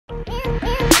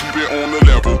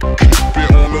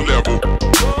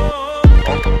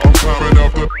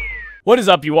What is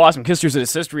up, you awesome kissers and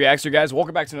SistReactZ, guys?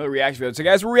 Welcome back to another reaction video. So,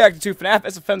 guys, we're reacting to FNAF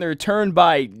SFM The Return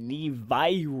by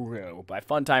NIVIRO by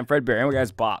FUNTIME FREDBEAR. Anyway,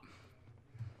 guys, bop.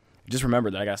 Just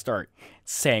remember that I gotta start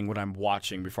saying what I'm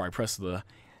watching before I press the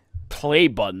play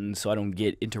button so I don't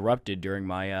get interrupted during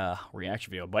my reaction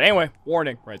video. But anyway,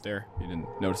 warning right there. You didn't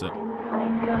notice it.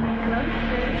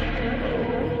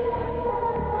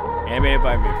 Animated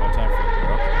by me, FUNTIME FREDBEAR.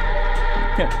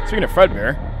 Okay. Speaking of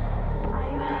FREDBEAR.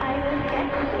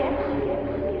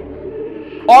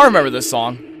 Oh, I remember this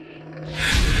song.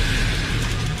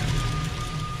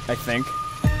 I think.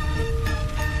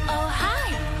 Oh,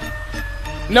 hi.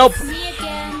 Nope. It's me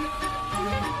again.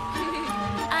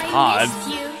 I Odd. missed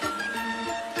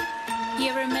you.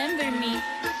 You remember me,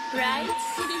 right?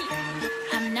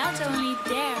 I'm not only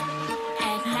there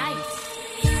at night.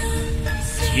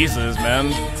 Jesus,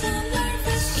 man.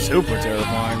 Super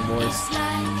terrifying voice.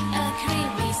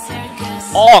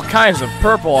 All kinds of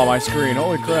purple on my screen.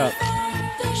 Holy crap.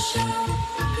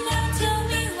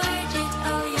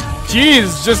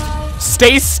 Jeez, just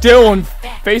stay still and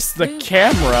face the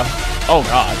camera. Oh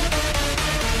god.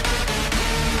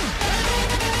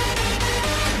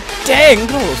 Dang, look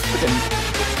at all those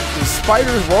freaking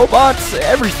spiders, robots,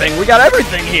 everything. We got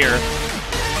everything here.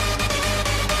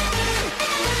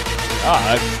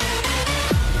 God.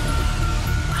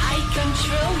 I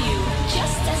control you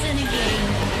just as in a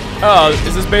game. Oh,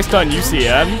 is this based on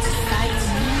UCN?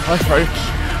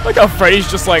 Like how Freddy's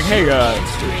just like, hey,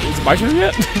 is it my turn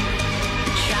yet? And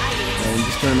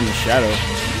just turn him into shadow.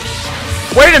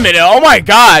 Wait a minute, oh my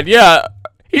god, yeah.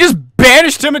 He just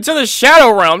banished him into the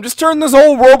shadow realm. Just turn this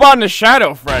old robot into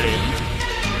Shadow Freddy.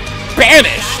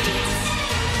 Banished.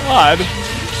 God.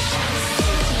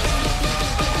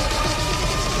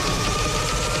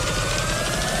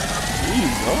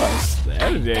 Jesus, the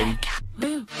editing.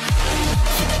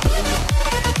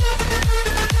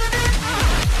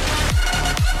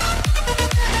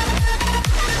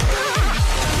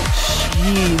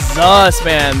 Jesus,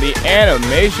 man, the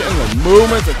animation, the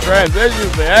movements, the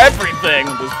transitions, everything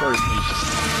with this person.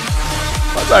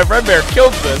 FUNTIME FREDBEAR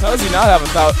killed this. How does he not have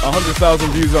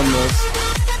 100,000 views on this?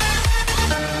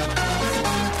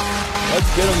 Let's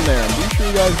get him there. And be sure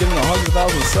you guys get him 100,000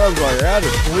 subs while you're at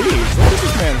it, please. Look at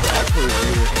this man's effort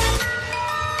here.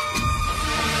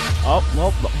 Oh,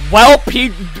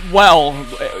 well,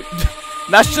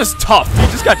 that's just tough. He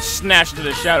just got snatched to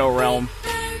the shadow realm.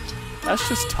 That's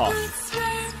just tough.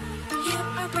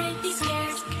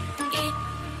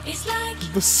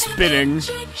 The spitting.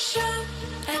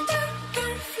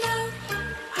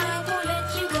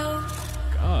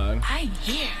 God. I'm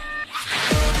here.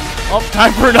 Oh,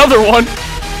 time for another one.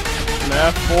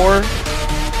 FNAF 4.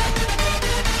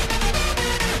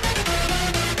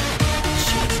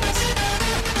 Jesus.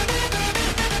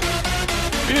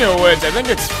 Speaking of which, I think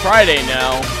it's Friday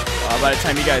now. By the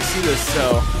time you guys see this,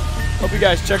 so hope you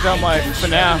guys check out my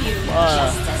FNAF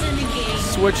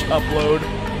Switch upload.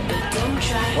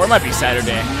 Or it might be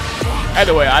Saturday.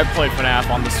 Either way, I played FNAF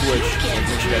on the Switch, so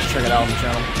make sure you guys check it out on the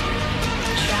channel.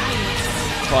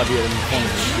 Probably be in the corner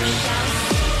of the screen.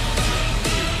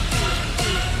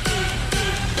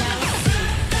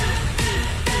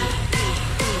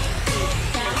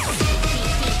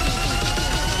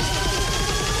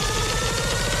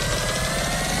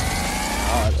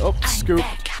 Oh, scoop.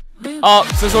 Oh,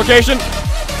 it's this location?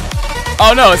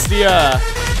 Oh no, it's the,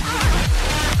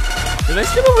 did they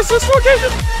skip over this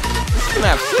location? This is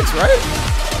FNAF 6, right?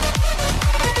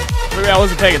 Maybe I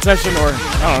wasn't paying attention, or,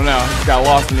 I don't know, I just got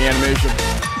lost in the animation.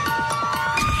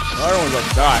 Well, everyone's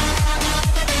like, die.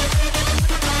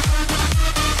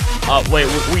 Wait,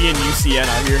 we in UCN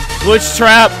out here. Glitch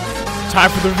trap! Time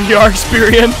for the VR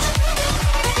experience.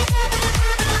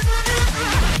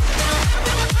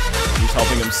 He's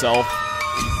helping himself.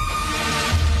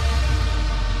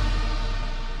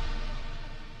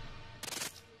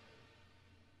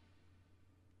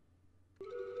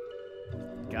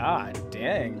 God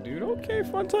dang, dude. Okay,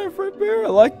 FUNTIME FREDBEAR. I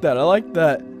like that. I like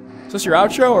that. Is this your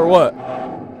outro or what?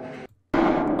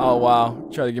 Oh, wow.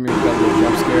 Try to give me a little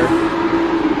jump scare.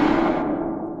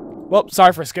 Well,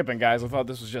 sorry for skipping, guys. I thought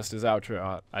this was just his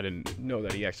outro. I didn't know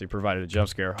that he actually provided a jump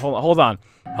scare. Hold on.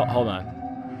 Hold on.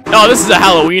 Oh, this is a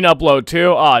Halloween upload,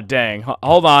 too? Aw, oh, dang.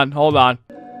 Hold on. Hold on.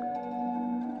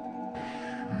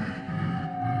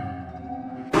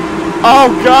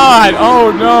 Oh, God.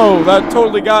 Oh, no. That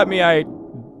totally got me. I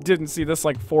didn't see this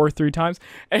like 3 times.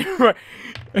 Anyway,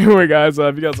 guys,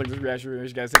 if you guys like this reaction video,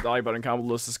 you guys hit the like button, comment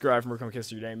below, subscribe for more Come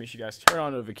Kiss Your Day. Make sure you guys turn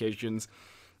on notifications.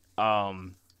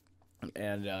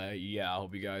 And yeah, I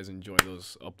hope you guys enjoy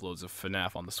those uploads of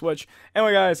FNAF on the Switch.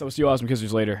 Anyway, guys, I will see you awesome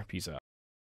kissers later. Peace out.